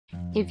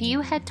If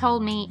you had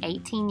told me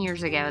 18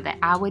 years ago that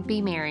I would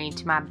be married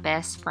to my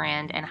best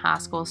friend and high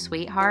school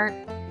sweetheart,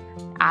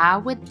 I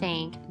would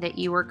think that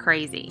you were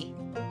crazy.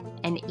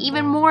 And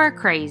even more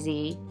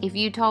crazy if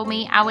you told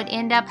me I would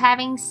end up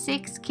having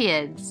 6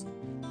 kids.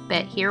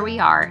 But here we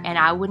are, and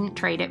I wouldn't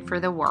trade it for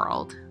the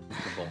world.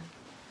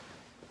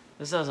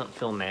 This doesn't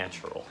feel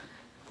natural.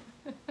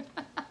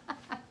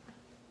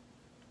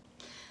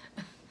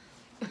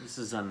 This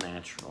is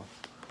unnatural.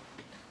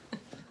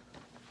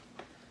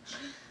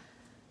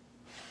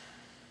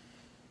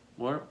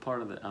 What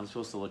part of it? I'm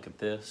supposed to look at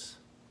this?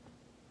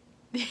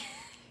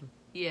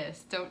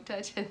 Yes, don't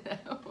touch it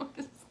though.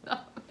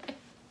 Stop it.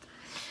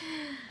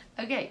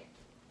 Okay.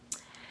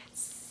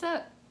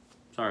 So.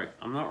 Sorry,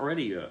 I'm not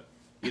ready yet.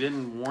 You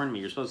didn't warn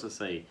me. You're supposed to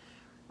say,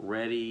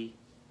 ready.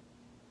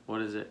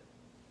 What is it?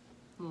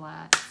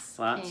 Lights,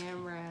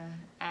 camera,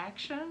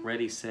 action.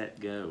 Ready, set,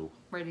 go.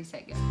 Ready,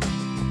 set, go.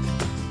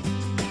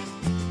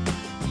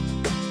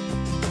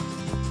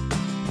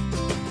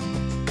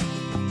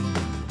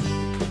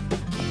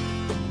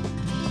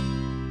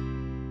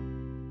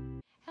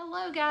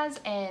 Hello guys,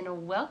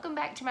 and welcome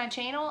back to my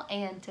channel.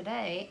 And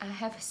today I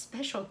have a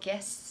special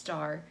guest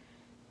star,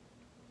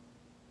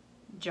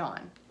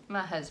 John,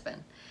 my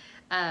husband.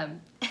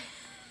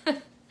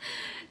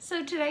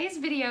 So today's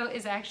video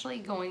is actually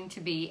going to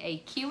be a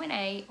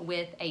Q&A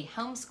with a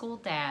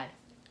homeschool dad.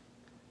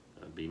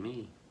 That'd be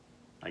me,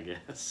 I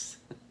guess.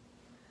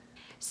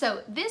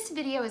 So this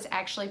video is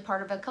actually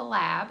part of a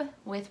collab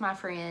with my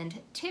friend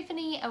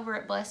Tiffany over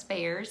at Blessed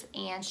Bears,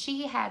 and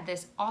she had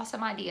this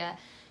awesome idea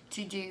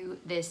to do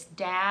this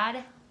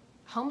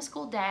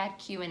homeschool dad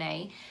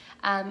Q&A.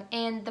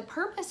 And the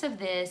purpose of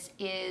this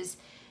is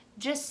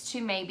just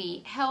to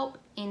maybe help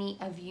any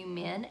of you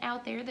men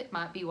out there that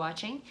might be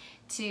watching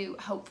to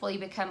hopefully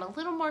become a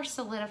little more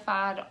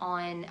solidified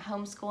on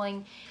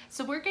homeschooling.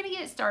 So we're going to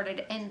get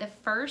started, and the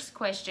first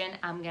question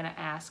I'm going to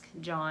ask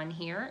John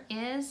here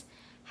is,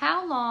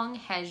 how long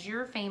has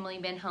your family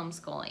been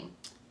homeschooling?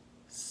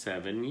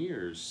 7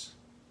 years.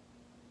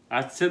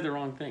 I said the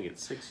wrong thing.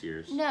 It's 6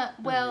 years. No,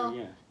 well,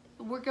 yeah.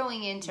 We're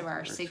going into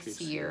our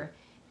 6th year.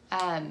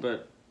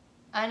 But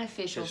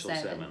unofficial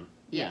 7.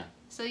 Yeah.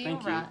 So you're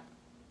right.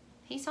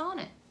 He's on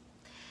it.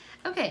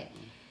 Okay.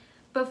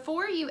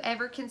 Before you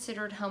ever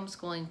considered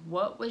homeschooling,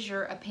 what was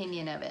your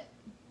opinion of it?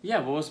 Yeah,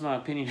 what was my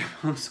opinion of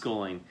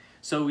homeschooling?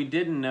 So we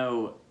didn't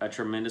know a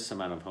tremendous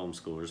amount of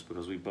homeschoolers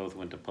because we both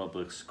went to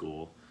public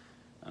school.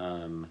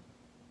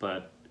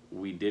 But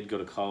we did go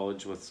to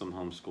college with some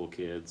homeschool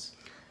kids.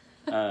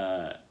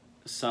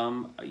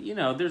 Some, you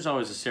know, there's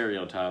always the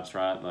stereotypes,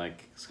 right?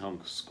 Like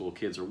homeschool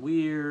kids are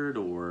weird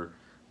or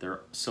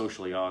they're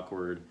socially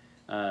awkward.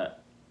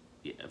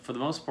 For the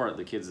most part,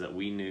 the kids that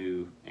we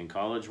knew in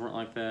college weren't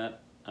like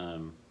that.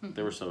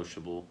 They were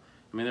sociable.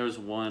 I mean, there was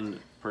one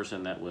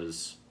person that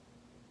was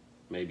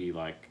maybe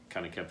like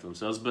kind of kept to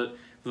themselves, but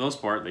for the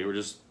most part, they were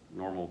just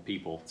normal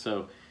people.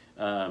 So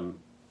I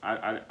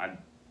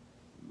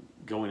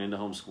going into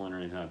homeschooling or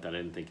anything like that, I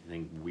didn't think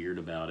anything weird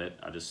about it.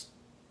 I just,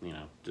 you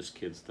know, just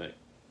kids that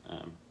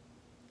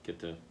get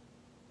to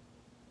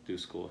do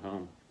school at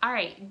home. All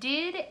right.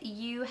 Did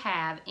you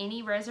have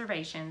any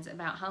reservations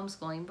about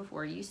homeschooling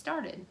before you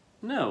started?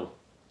 No.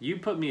 You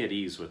put me at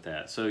ease with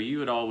that. So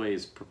you had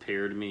always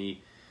prepared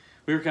me.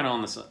 We were kind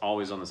of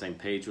always on the same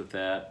page with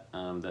that,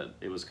 that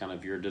it was kind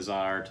of your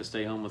desire to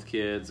stay home with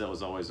kids. That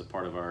was always a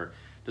part of our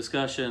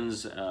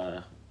discussions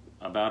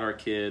about our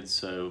kids.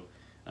 So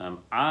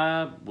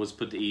I was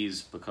put to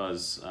ease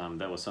because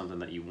that was something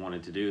that you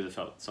wanted to do. That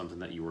felt something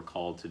that you were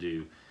called to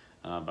do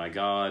by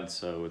God.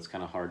 So it's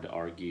kind of hard to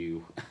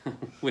argue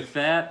with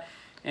that.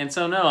 And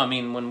so, no, I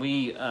mean, when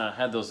we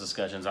had those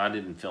discussions, I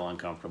didn't feel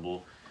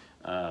uncomfortable.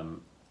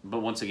 But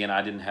once again,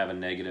 I didn't have a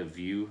negative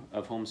view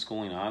of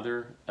homeschooling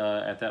either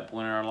at that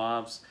point in our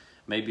lives.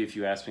 Maybe if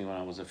you asked me when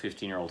I was a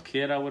 15-year-old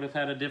kid, I would have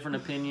had a different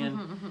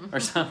opinion or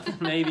something,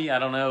 maybe. I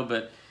don't know.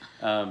 But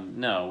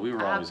no, we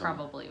were always... I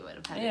probably would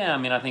have had Yeah, I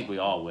mean, I think we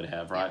all would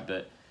have, right?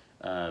 Yeah.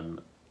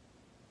 But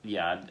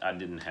yeah, I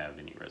didn't have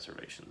any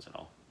reservations at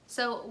all.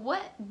 So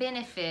what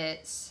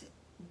benefits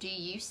do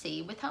you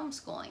see with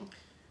homeschooling?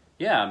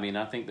 Yeah, I mean,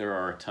 I think there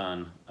are a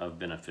ton of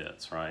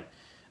benefits, right?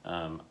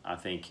 I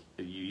think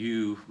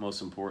you,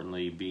 most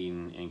importantly,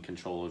 being in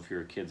control of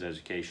your kids'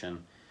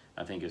 education,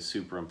 I think is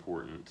super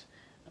important.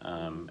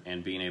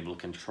 And being able to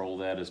control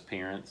that as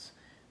parents,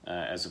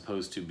 as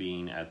opposed to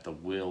being at the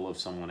will of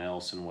someone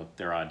else and what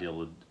their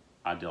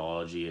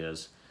ideology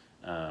is.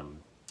 I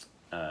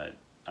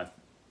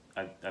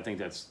think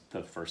that's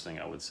the first thing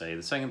I would say.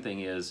 The second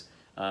thing is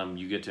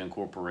you get to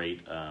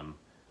incorporate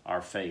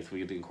our faith. We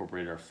get to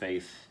incorporate our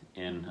faith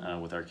in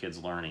with our kids'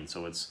 learning.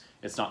 So it's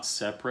not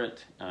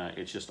separate.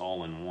 It's just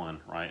all in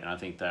one, right? And I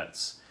think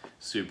that's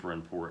super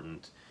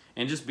important.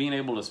 And just being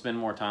able to spend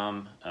more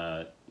time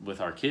with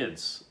our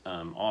kids,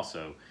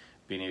 also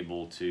being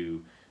able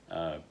to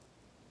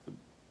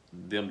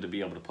them to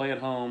be able to play at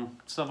home,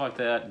 stuff like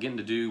that, getting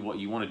to do what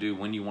you want to do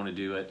when you want to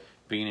do it,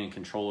 being in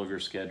control of your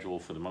schedule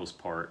for the most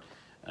part,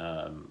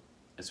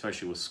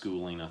 especially with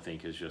schooling, I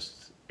think is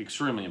just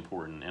extremely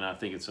important, and I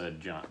think it's a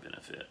giant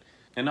benefit.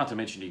 And not to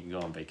mention you can go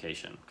on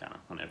vacation kind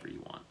of whenever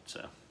you want.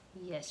 So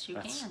Yes, you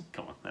can.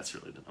 Come on, that's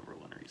really the number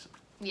one reason.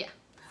 Yeah,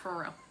 for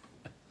real.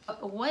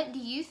 What do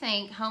you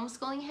think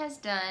homeschooling has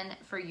done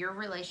for your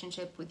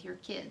relationship with your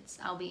kids?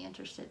 I'll be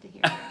interested to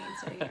hear your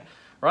answer here.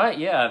 Right,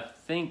 yeah, I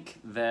think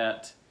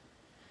that,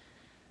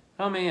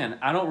 oh man,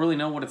 I don't really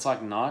know what it's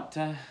like not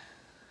to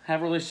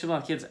have a relationship with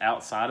my kids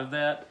outside of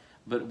that,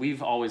 but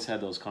we've always had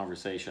those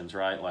conversations,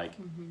 right? Like,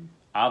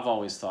 I've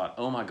always thought,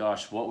 oh my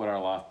gosh, what would our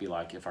life be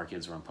like if our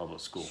kids were in public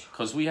school?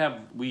 Because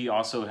we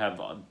also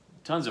have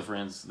tons of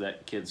friends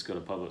that kids go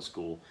to public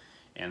school,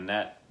 and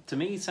that, to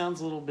me, sounds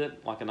a little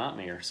bit like a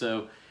nightmare.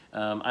 So,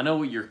 I know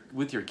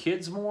with your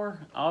kids more,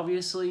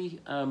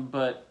 obviously,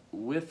 but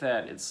with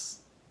that,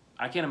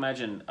 I can't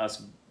imagine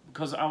us,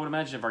 because I would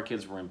imagine if our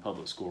kids were in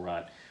public school,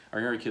 right, our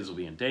younger kids will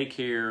be in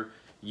daycare,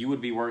 you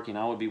would be working,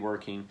 I would be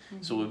working,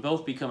 so we'd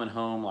both be coming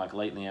home like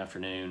late in the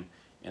afternoon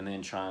and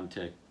then trying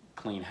to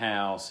clean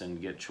house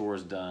and get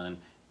chores done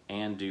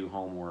and do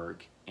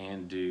homework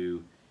and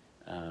do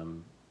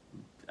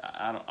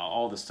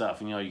all the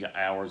stuff. You got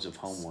hours of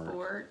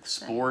homework.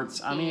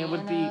 Sports. I mean, it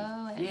would be,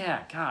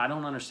 yeah, God, I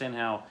don't understand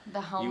how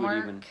the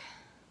homework.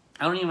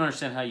 I don't even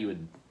understand how you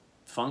would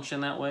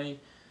function that way.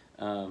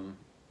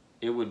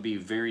 It would be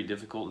very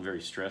difficult and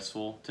very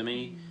stressful to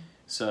me.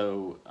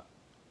 So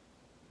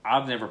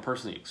I've never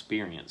personally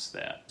experienced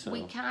that. So.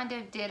 We kind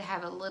of did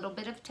have a little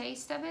bit of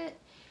taste of it.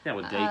 Yeah,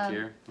 with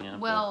daycare. Yeah.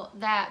 Well,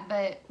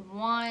 but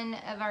one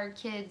of our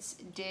kids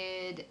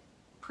did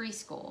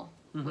preschool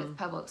with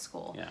public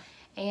school. Yeah.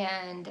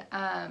 And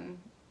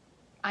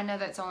I know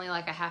that's only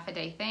like a half a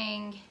day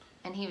thing,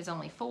 and he was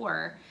only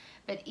 4.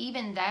 But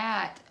even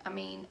that, I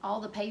mean,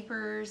 all the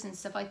papers and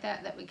stuff like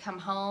that would come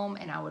home,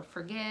 and I would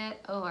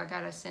forget, oh, I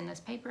got to send this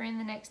paper in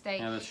the next day.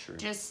 Yeah, that's true.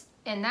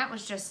 And that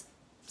was just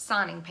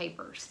signing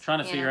papers. Trying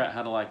to figure out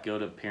how to like go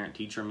to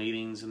parent-teacher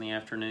meetings in the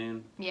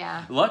afternoon.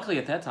 Yeah. Luckily,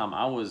 at that time,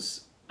 I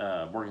was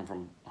working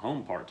from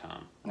home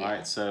part-time, right?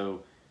 Yeah.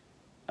 So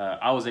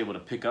I was able to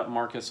pick up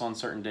Marcus on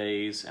certain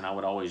days, and I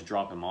would always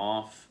drop him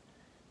off.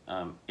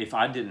 If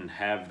I didn't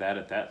have that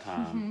at that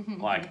time,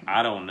 like,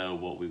 I don't know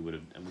what we would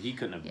have, he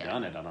couldn't have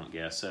done it, I don't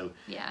guess. So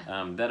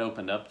that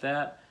opened up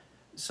that.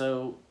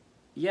 So,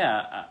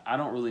 yeah, I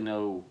don't really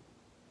know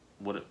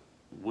what it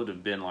would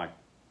have been like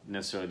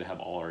necessarily to have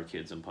all our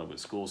kids in public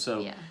school.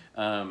 So,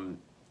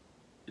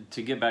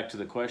 to get back to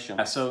the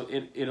question, so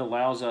it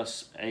allows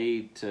us,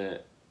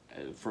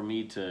 for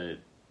me to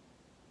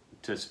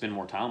spend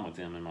more time with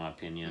them, in my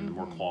opinion,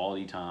 more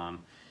quality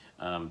time,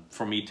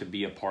 for me to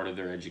be a part of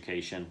their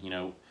education.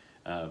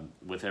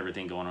 With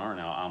everything going on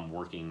now, I'm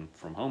working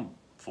from home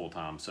full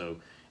time. So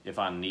if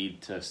I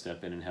need to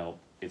step in and help,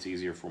 it's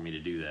easier for me to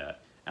do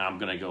that. And I'm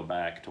going to go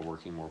back to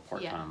working more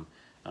part-time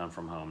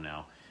from home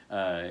now.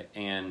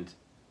 And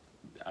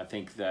I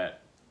think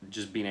that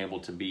just being able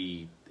to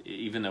be,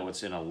 even though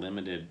it's in a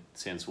limited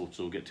sense, which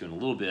we'll get to in a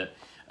little bit,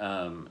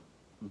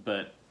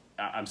 but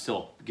I'm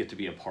still get to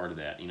be a part of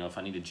that. If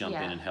I need to jump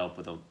in and help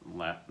with a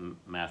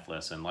math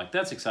lesson, like,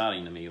 that's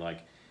exciting to me.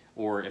 Like,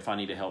 or if I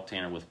need to help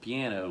Tanner with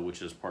piano,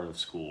 which is part of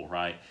school,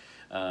 right?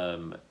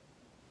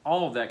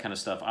 All of that kind of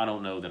stuff, I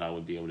don't know that I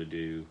would be able to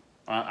do.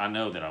 I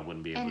know that I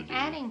wouldn't be able to do. And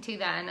adding to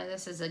that, I know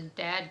this is a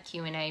dad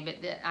Q&A, but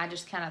I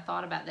just kind of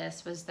thought about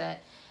this, was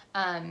that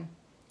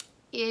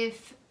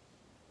if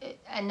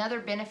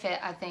another benefit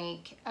I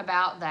think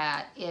about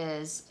that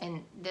is,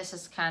 and this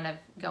is kind of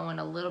going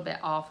a little bit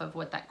off of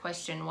what that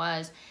question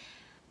was,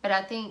 but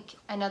I think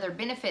another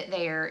benefit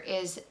there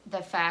is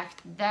the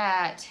fact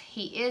that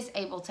he is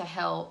able to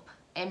help,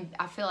 and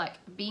I feel like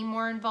be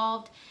more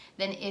involved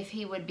than if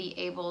he would be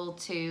able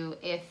to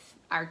if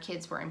our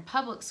kids were in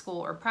public school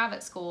or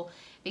private school,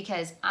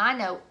 because I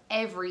know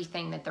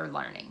everything that they're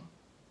learning.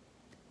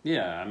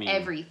 Yeah, I mean,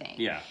 everything.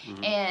 Yeah.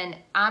 And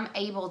I'm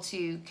able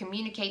to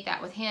communicate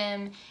that with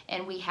him,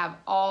 and we have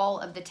all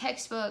of the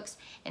textbooks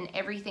and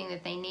everything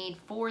that they need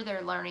for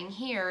their learning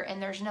here,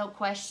 and there's no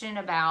question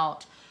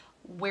about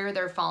where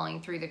they're falling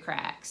through the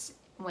cracks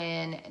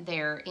when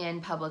they're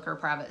in public or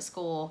private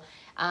school,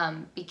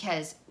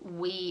 because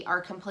we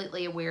are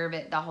completely aware of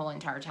it the whole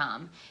entire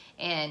time.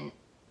 And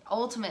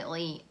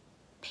ultimately,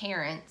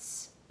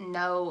 parents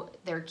know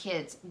their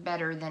kids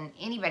better than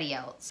anybody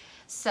else.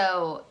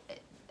 So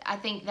I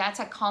think that's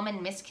a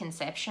common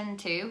misconception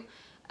too,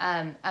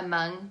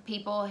 among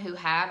people who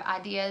have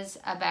ideas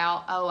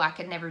about, oh, I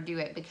could never do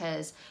it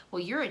because,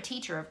 well, you're a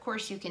teacher, of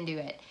course you can do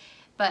it.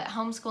 But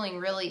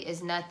homeschooling really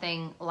is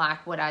nothing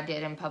like what I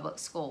did in public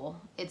school.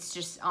 It's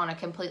just on a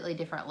completely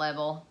different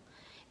level.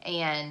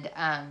 And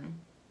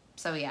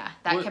so, yeah,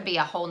 that could be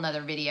a whole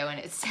nother video in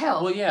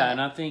itself. Well, yeah, and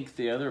I think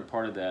the other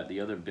part of that, the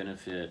other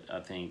benefit, I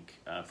think,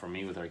 for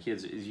me with our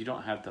kids, is you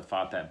don't have to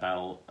fight that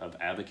battle of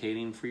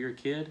advocating for your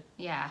kid.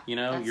 Yeah,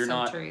 that's you're so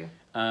not true.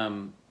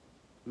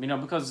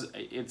 Because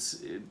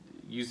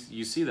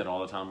you see that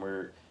all the time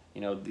where,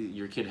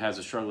 your kid has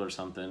a struggle or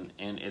something,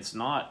 and it's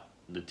not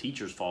the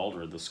teacher's fault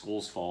or the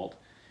school's fault.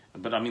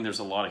 but I mean, there's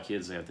a lot of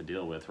kids they have to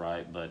deal with,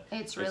 right? But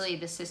it's really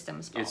the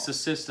system's fault. It's the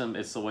system.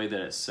 It's the way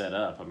that it's set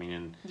up. I mean,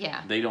 and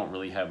yeah, they don't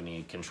really have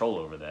any control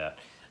over that.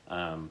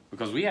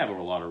 Because we have a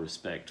lot of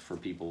respect for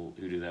people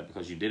who do that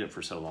because you did it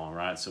for so long,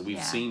 right? So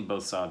we've seen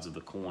both sides of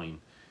the coin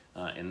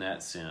in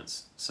that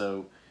sense.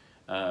 So,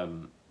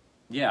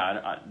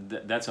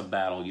 that's a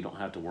battle you don't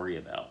have to worry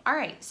about. All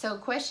right, so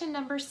question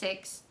number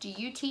 6. Do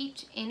you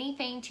teach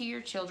anything to your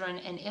children,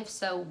 and if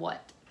so,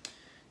 what?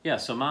 Yeah,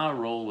 so my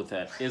role with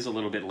that is a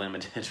little bit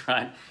limited,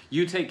 right?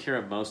 You take care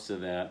of most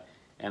of that,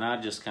 and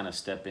I just kind of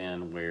step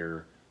in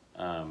where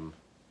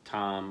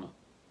time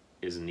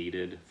is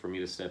needed for me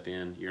to step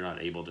in. You're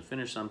not able to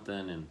finish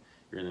something and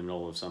you're in the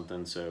middle of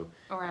something, so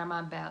or am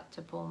I about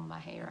to pull my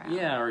hair out?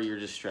 Yeah, or you're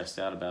just stressed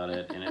out about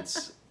it, and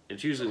it's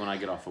usually when I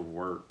get off of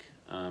work.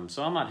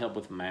 So I might help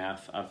with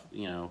math. I've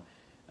a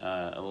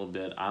little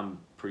bit. I'm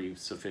pretty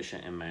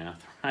sufficient in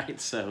math, right?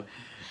 So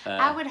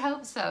I would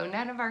hope so.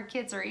 None of our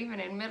kids are even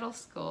in middle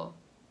school.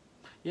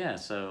 Yeah,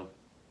 so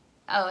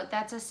oh,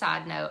 that's a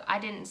side note. I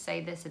didn't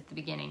say this at the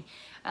beginning.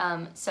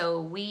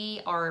 So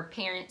we are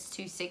parents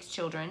to 6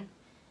 children.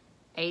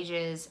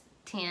 Ages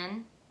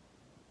 10,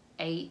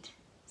 8,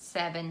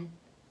 7,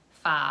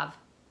 5,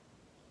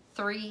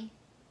 3,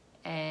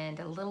 and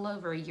a little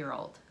over a year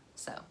old.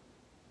 So,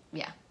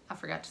 yeah, I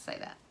forgot to say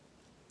that.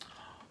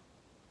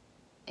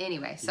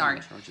 Anyway,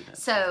 sorry.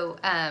 So,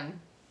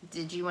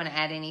 did you want to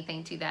add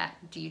anything to that?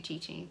 Do you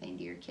teach anything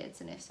to your kids,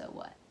 and if so,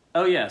 what?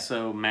 Oh, yeah,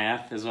 so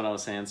math is what I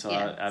was saying. So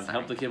yeah, I've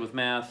helped the kids with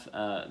math,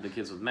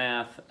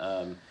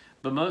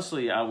 but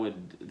mostly I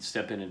would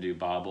step in and do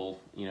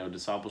Bible,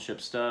 discipleship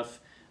stuff.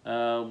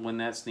 When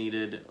that's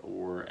needed,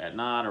 or at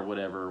night, or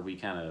whatever, we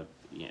kind of,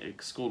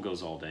 school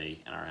goes all day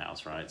in our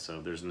house, right?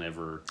 So there's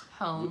never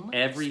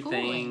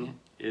everything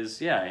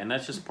is, and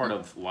that's just part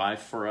of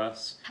life for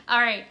us. All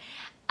right.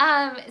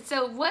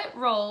 So what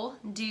role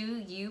do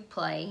you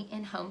play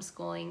in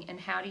homeschooling,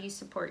 and how do you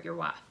support your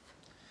wife?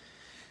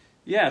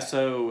 Yeah,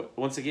 so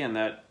once again,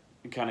 that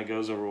kind of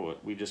goes over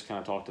what we just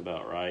kind of talked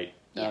about, right?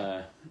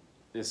 Yeah.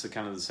 It's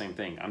kind of the same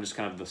thing. I'm just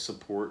kind of the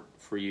support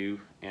for you,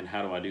 and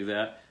how do I do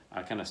that?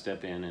 I kind of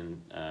step in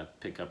and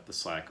pick up the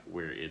slack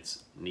where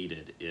it's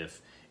needed.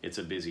 If it's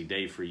a busy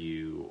day for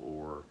you,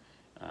 or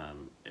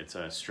it's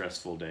a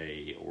stressful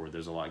day, or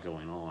there's a lot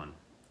going on,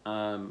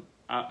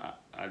 I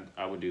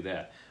would do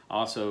that. I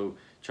also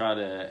try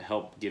to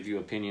help give you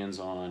opinions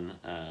on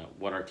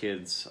what our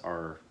kids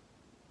are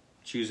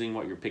choosing,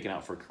 what you're picking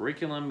out for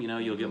curriculum.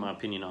 You'll get my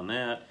opinion on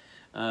that.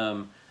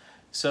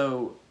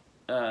 So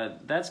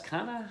that's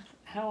kind of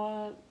how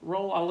I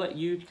roll. I'll let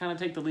you kind of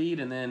take the lead,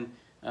 and then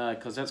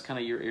because that's kind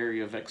of your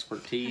area of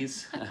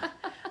expertise.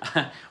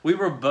 We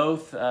were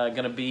both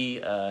going to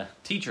be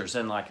teachers,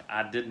 and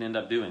I didn't end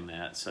up doing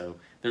that. So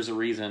there's a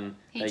reason.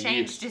 He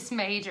changed his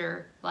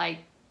major, my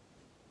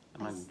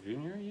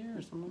junior year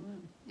or something like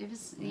that. It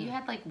was you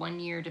had 1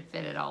 year to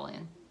fit it all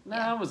in.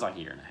 No, it was a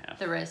year and a half.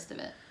 The rest of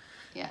it,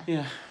 yeah.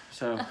 Yeah.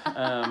 So,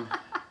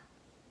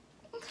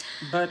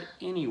 but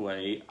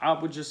anyway, I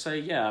would just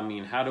say,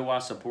 how do I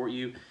support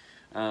you?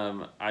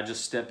 I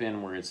just step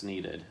in where it's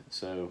needed.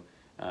 So.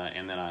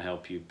 And then I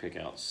help you pick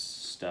out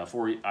stuff,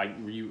 or I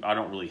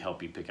don't really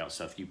help you pick out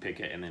stuff. You pick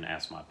it and then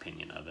ask my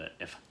opinion of it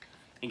if I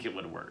think it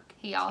would work.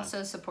 He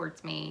also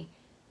supports me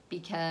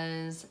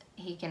because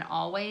he can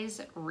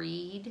always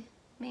read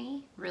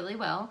me really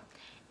well,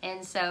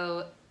 and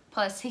so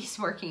plus he's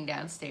working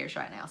downstairs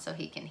right now, so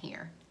he can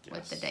hear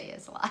what the day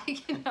is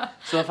like.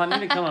 So if I need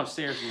to come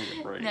upstairs, we need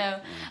a break.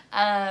 No,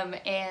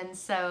 and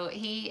so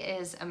he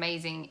is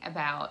amazing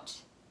about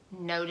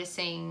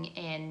noticing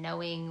and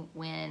knowing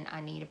when I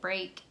need a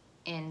break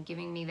and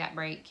giving me that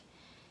break,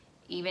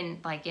 even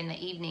in the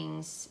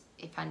evenings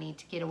if I need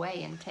to get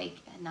away and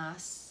take a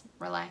nice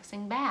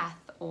relaxing bath,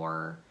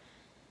 or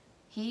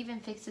he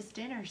even fixes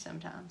dinner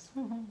sometimes.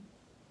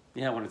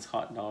 Yeah, when it's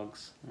hot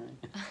dogs. Right?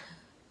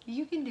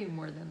 You can do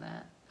more than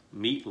that.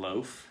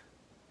 Meatloaf.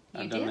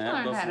 You did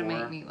learn how to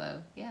make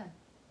meatloaf, yeah.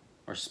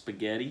 Or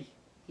spaghetti.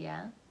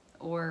 Yeah,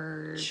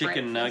 or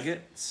chicken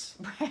nuggets.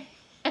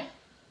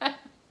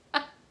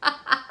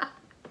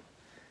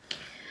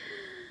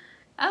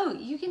 Oh,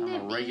 you can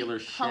I'm a regular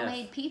make chef.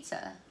 Homemade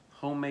pizza.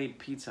 Homemade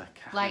pizza.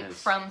 God,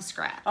 from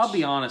scratch. I'll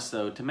be honest,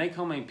 though. To make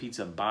homemade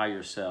pizza by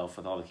yourself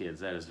with all the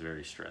kids, that is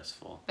very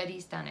stressful. But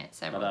he's done it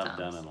several times. But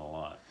I've done it a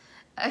lot.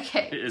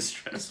 Okay. It is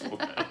stressful,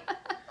 though.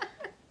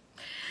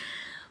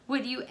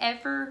 Would you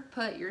ever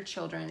put your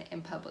children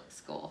in public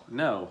school?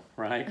 No,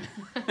 right?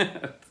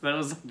 That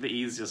was the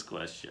easiest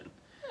question.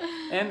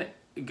 And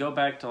go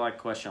back to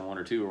question 1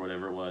 or 2 or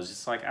whatever it was.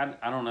 It's I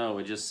don't know.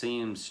 It just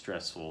seems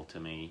stressful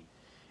to me.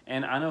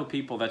 And I know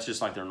people, that's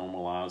just their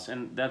normal lives,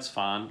 and that's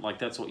fine.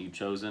 That's what you've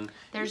chosen.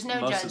 There's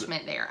no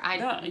judgment there.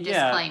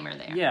 Disclaimer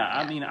there. Yeah,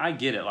 I mean, I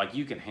get it.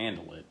 You can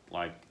handle it.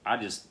 I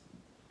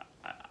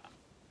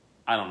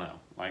don't know.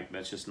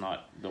 That's just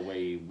not the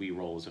way we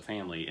roll as a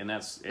family, and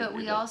that's. But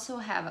we also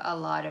have a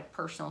lot of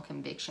personal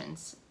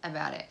convictions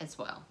about it as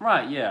well.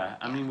 Right. Yeah.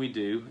 I mean, we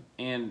do,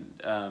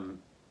 and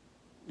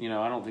you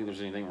know, I don't think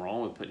there's anything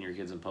wrong with putting your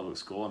kids in public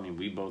school. I mean,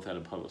 we both had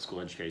a public school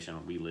education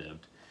when we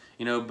lived,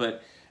 you know,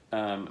 but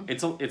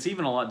it's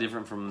even a lot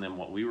different than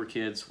what we were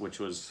kids, which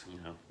was, you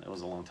know, that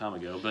was a long time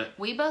ago. But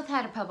we both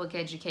had a public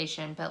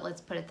education, but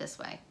let's put it this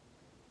way.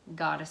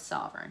 God is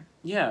sovereign.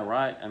 Yeah,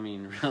 right. I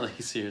mean, really,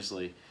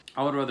 seriously.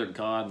 I would rather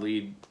God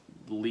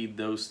lead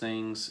those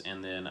things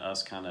and then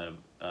us kind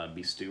of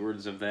be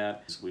stewards of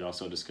that. We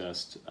also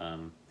discussed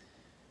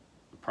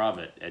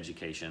private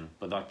education,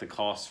 but like the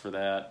cost for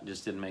that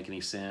just didn't make any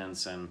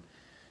sense. And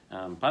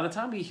by the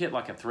time we hit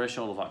like a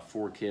threshold of like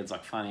 4 kids,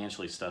 like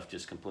financially stuff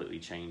just completely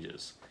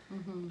changes.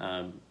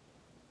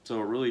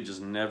 So it really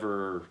just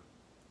never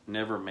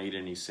made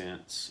any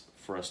sense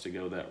for us to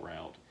go that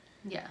route.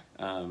 Yeah.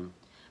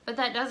 But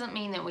that doesn't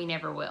mean that we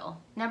never will.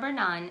 Number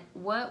 9,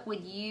 what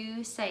would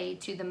you say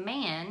to the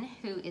man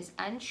who is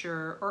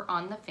unsure or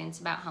on the fence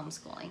about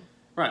homeschooling?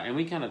 Right, and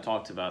we kind of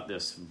talked about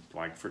this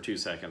like for 2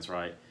 seconds,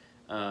 right?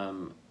 Yeah. I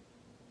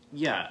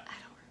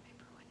don't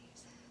remember what you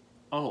said.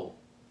 Oh,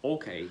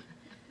 okay.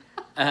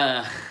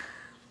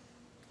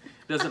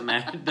 Doesn't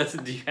matter.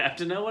 Do you have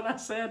to know what I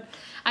said?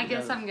 I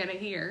guess I'm gonna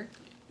hear.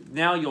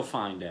 Now you'll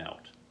find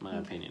out my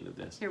opinion of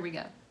this. Here we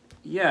go.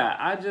 Yeah,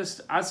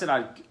 I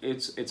said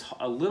it's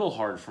a little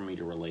hard for me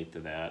to relate to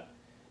that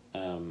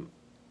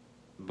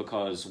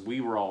because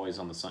we were always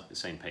on the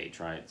same page,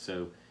 right?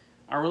 So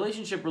our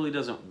relationship really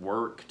doesn't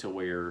work to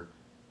where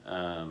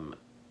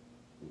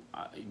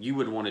you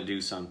would want to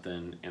do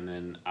something and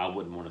then I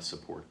wouldn't want to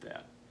support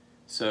that.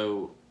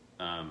 So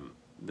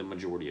the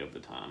majority of the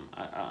time,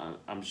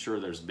 I'm sure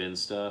there's been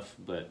stuff,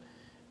 but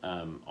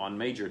on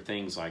major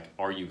things like,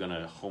 are you going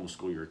to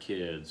homeschool your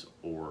kids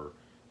or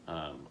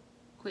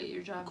quit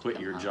your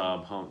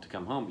job to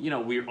come home, you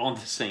know, we're on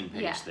the same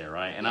page there,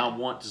 right? And I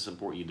want to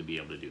support you to be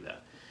able to do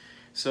that.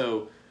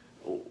 So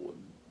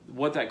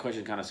what that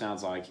question kind of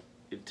sounds like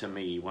to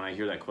me when I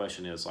hear that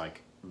question is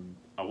like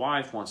a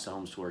wife wants to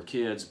homeschool her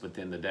kids, but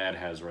then the dad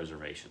has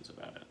reservations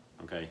about it.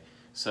 Okay,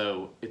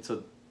 so it's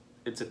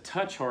a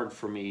touch hard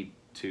for me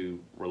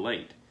to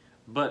relate,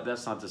 but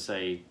that's not to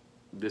say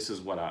this is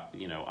what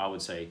I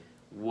would say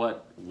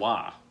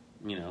why,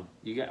 you know,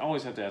 you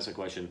always have to ask a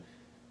question.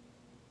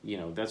 You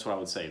know, that's what I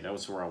would say. That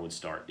was where I would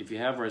start. If you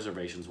have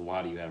reservations,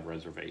 why do you have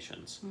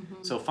reservations?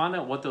 So find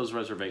out what those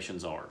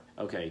reservations are.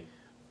 Okay,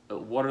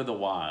 what are the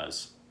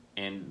whys?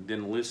 And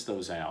then list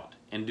those out.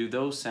 And do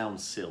those sound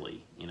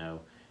silly? You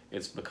know,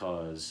 it's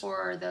because... Or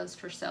are those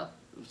for self.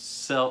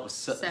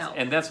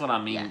 And that's what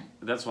I mean. Yeah.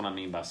 That's what I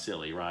mean by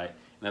silly, right?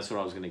 And that's what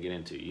I was going to get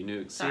into. You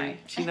knew. Sorry.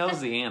 See, she knows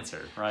the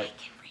answer, right? I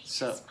can read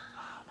so, this,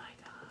 oh my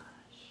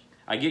gosh.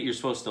 I get you're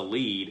supposed to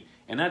lead,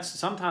 and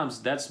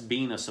sometimes that's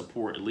being a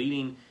support.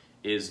 Leading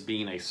is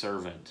being a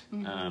servant,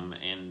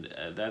 and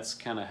that's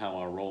kind of how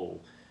I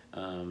roll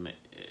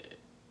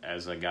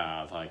as a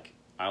guy. Like,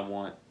 I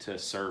want to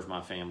serve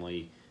my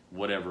family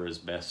whatever is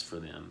best for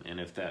them, and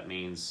if that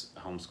means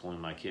homeschooling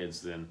my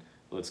kids, then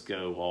let's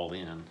go all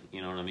in.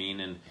 You know what I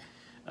mean?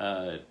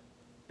 And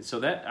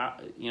so that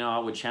I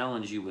would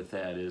challenge you with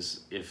that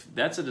is if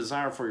that's a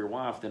desire for your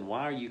wife, then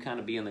why are you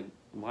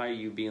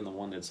being the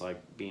one that's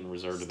like being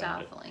reserved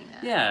about it?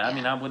 That. Yeah, I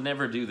mean, I would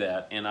never do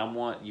that, and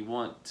you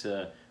want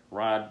to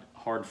ride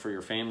hard for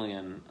your family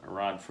and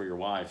ride for your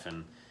wife,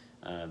 and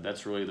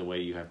that's really the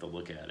way you have to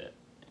look at it.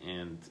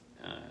 And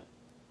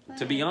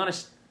to be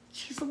honest,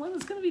 she's the one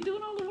that's going to be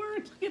doing all the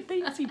work. Look at the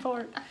easy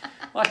part.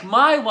 Like,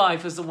 my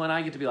wife is the one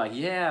I get to be like,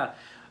 yeah,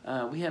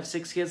 we have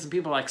 6 kids, and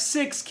people are like,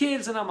 6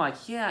 kids, and I'm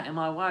like, yeah, and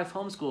my wife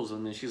homeschools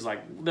them. And she's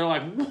like, they're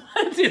like,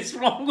 what is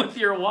wrong with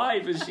your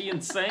wife? Is she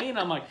insane?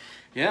 I'm like,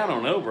 yeah, I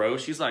don't know, bro.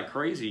 She's like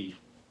crazy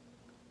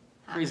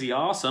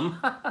awesome.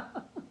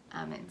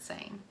 I'm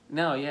insane.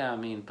 No, yeah, I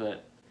mean,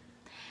 but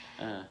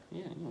yeah,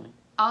 anyway.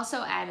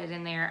 Also added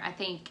in there, I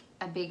think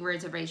a big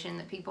reservation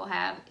that people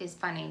have is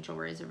financial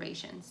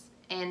reservations.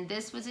 And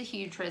this was a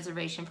huge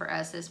reservation for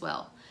us as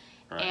well.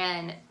 Right.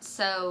 And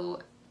so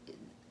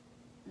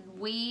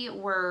we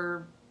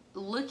were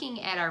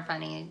looking at our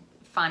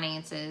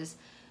finances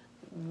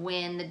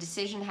when the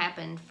decision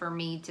happened for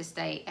me to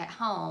stay at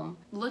home.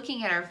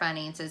 Looking at our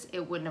finances,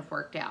 it wouldn't have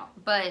worked out.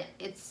 But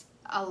it's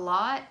a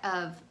lot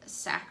of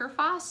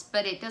sacrifice,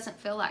 but it doesn't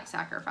feel like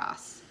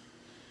sacrifice.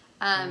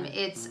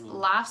 It's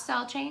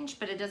lifestyle change,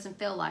 but it doesn't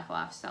feel like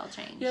lifestyle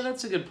change. Yeah,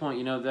 that's a good point.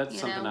 You know, that's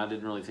something I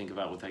didn't really think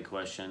about with that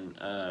question.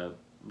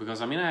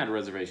 Because, I mean, I had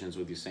reservations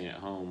with you staying at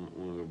home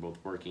when we were both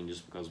working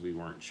just because we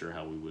weren't sure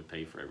how we would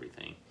pay for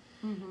everything.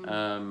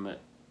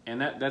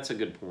 And that's a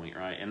good point,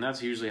 right? And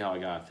that's usually how a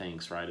guy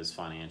thinks, right, is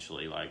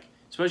financially. Like,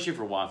 especially if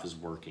your wife is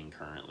working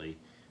currently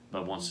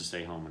but wants to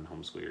stay home and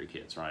homeschool your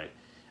kids, right?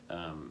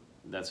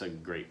 That's a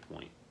great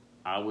point.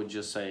 I would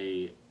just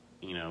say,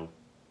 you know,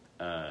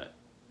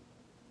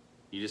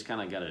 you just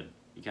kind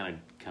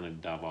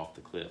of dive off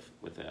the cliff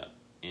with that,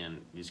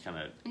 and you just kind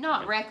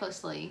of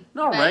recklessly,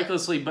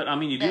 but I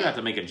mean, you do have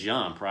to make a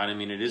jump, right? I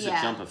mean, it is a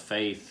jump of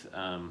faith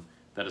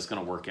that it's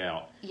going to work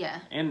out. Yeah.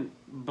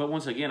 But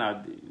once again,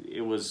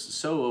 it was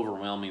so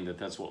overwhelming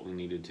that's what we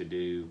needed to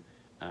do,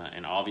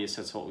 and obvious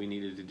that's what we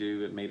needed to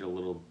do.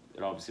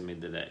 It obviously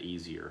made that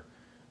easier.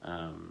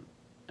 And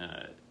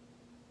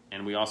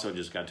we also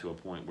just got to a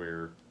point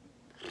where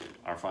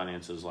our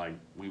finances, like,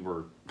 we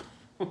were,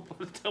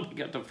 until we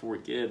got to 4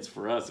 kids,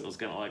 for us, it was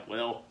kind of like,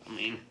 well, I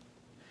mean.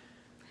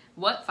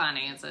 What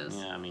finances?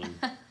 Yeah, I mean.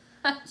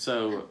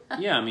 So,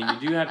 yeah, I mean,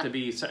 you do have to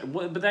be,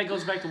 but that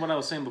goes back to what I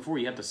was saying before.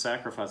 You have to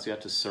sacrifice, you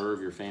have to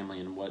serve your family,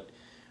 and what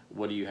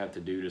do you have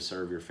to do to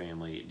serve your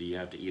family? Do you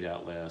have to eat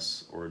out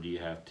less, or do you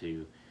have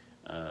to,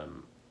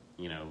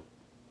 you know,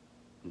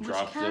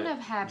 drop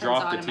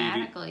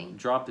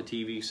the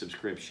TV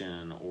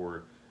subscription,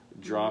 or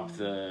drop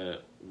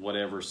the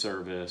whatever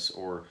service,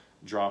 or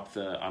drop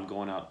the I'm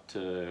going out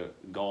to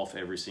golf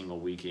every single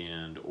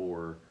weekend,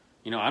 or,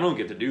 you know, I don't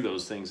get to do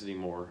those things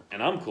anymore,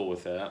 and I'm cool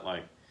with that.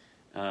 Like,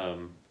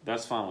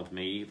 that's fine with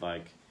me.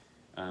 Like,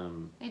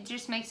 it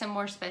just makes them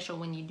more special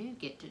when you do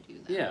get to do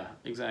them. Yeah,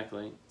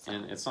 exactly. So.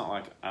 And it's not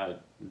like I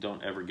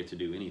don't ever get to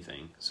do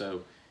anything.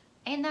 So,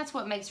 and that's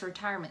what makes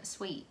retirement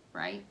sweet,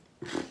 right?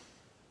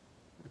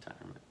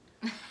 Retirement.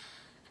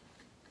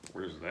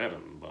 Where's that in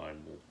the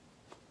Bible?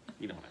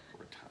 You don't have to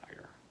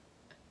retire.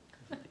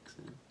 That makes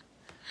sense.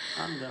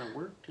 I'm gonna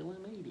work till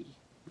I'm 80.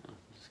 No,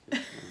 just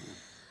kidding.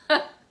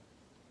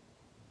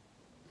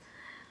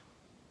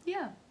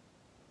 Yeah.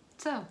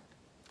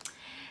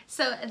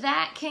 So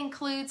that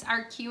concludes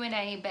our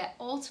Q&A, but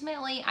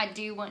ultimately I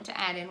do want to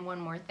add in one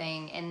more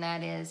thing, and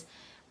that is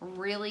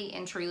really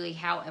and truly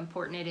how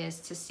important it is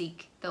to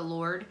seek the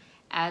Lord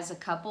as a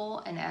couple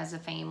and as a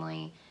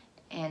family,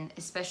 and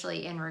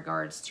especially in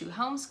regards to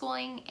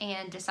homeschooling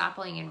and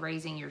discipling and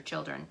raising your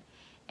children.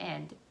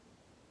 And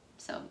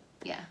so,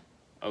 yeah.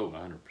 Oh,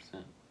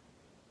 100%.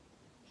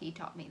 He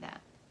taught me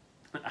that.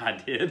 I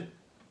did?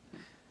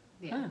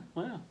 Yeah. Huh,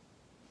 wow.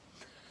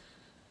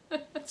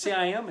 See,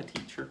 I am a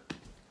teacher.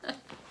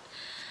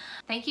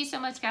 Thank you so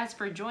much, guys,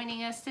 for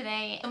joining us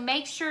today.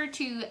 Make sure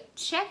to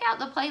check out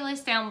the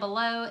playlist down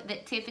below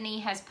that Tiffany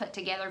has put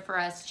together for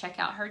us. Check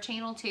out her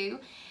channel too.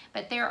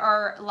 But there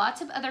are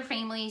lots of other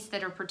families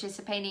that are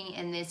participating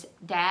in this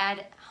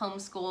dad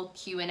homeschool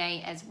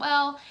Q&A as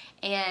well.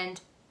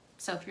 And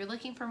so if you're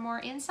looking for more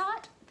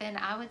insight, then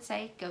I would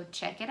say go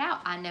check it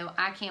out. I know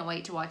I can't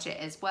wait to watch it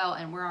as well,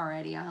 and we're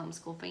already a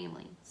homeschool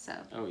family. So.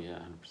 Oh yeah,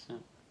 100%.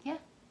 Yeah.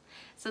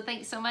 So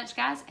thanks so much,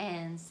 guys,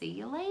 and see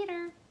you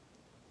later.